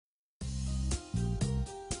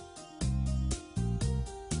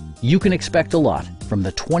You can expect a lot from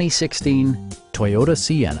the 2016 Toyota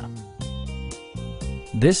Sienna.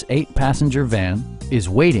 This 8-passenger van is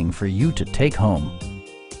waiting for you to take home.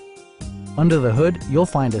 Under the hood, you'll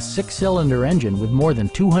find a 6-cylinder engine with more than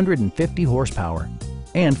 250 horsepower.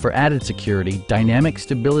 And for added security, dynamic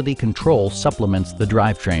stability control supplements the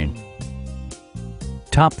drivetrain.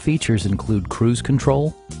 Top features include cruise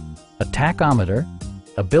control, a tachometer,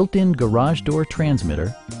 a built-in garage door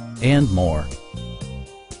transmitter, and more.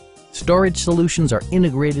 Storage solutions are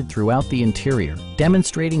integrated throughout the interior,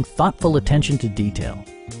 demonstrating thoughtful attention to detail.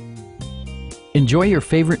 Enjoy your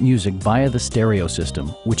favorite music via the stereo system,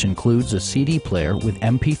 which includes a CD player with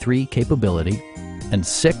MP3 capability and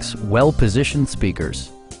 6 well-positioned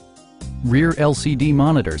speakers. Rear LCD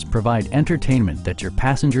monitors provide entertainment that your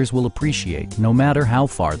passengers will appreciate no matter how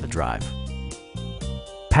far the drive.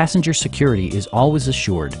 Passenger security is always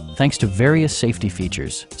assured thanks to various safety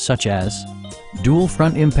features such as dual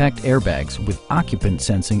front impact airbags with occupant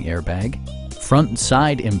sensing airbag, front and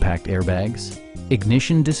side impact airbags,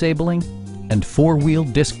 ignition disabling, and 4-wheel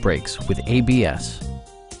disc brakes with ABS.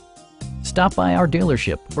 Stop by our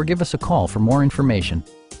dealership or give us a call for more information.